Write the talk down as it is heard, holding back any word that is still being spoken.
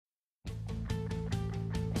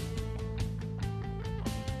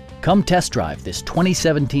Come test drive this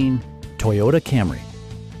 2017 Toyota Camry.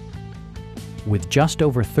 With just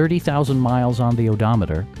over 30,000 miles on the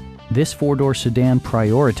odometer, this four-door sedan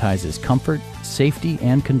prioritizes comfort, safety,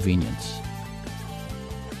 and convenience.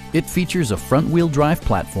 It features a front-wheel drive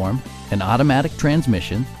platform, an automatic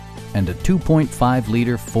transmission, and a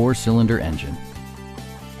 2.5-liter four-cylinder engine.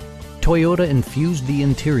 Toyota infused the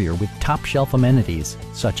interior with top-shelf amenities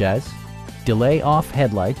such as delay-off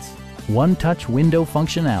headlights, one-touch window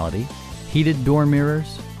functionality, heated door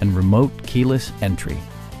mirrors, and remote keyless entry.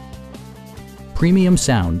 Premium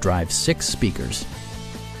sound drives 6 speakers,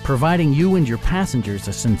 providing you and your passengers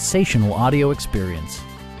a sensational audio experience.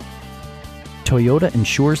 Toyota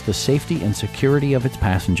ensures the safety and security of its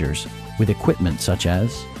passengers with equipment such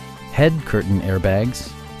as head curtain airbags,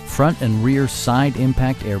 front and rear side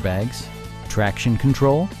impact airbags, traction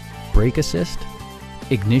control, brake assist,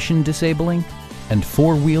 ignition disabling, and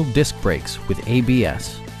 4-wheel disc brakes with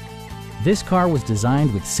ABS. This car was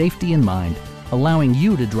designed with safety in mind, allowing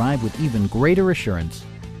you to drive with even greater assurance.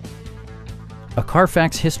 A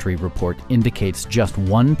Carfax history report indicates just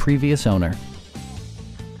one previous owner.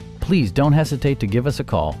 Please don't hesitate to give us a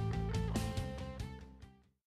call.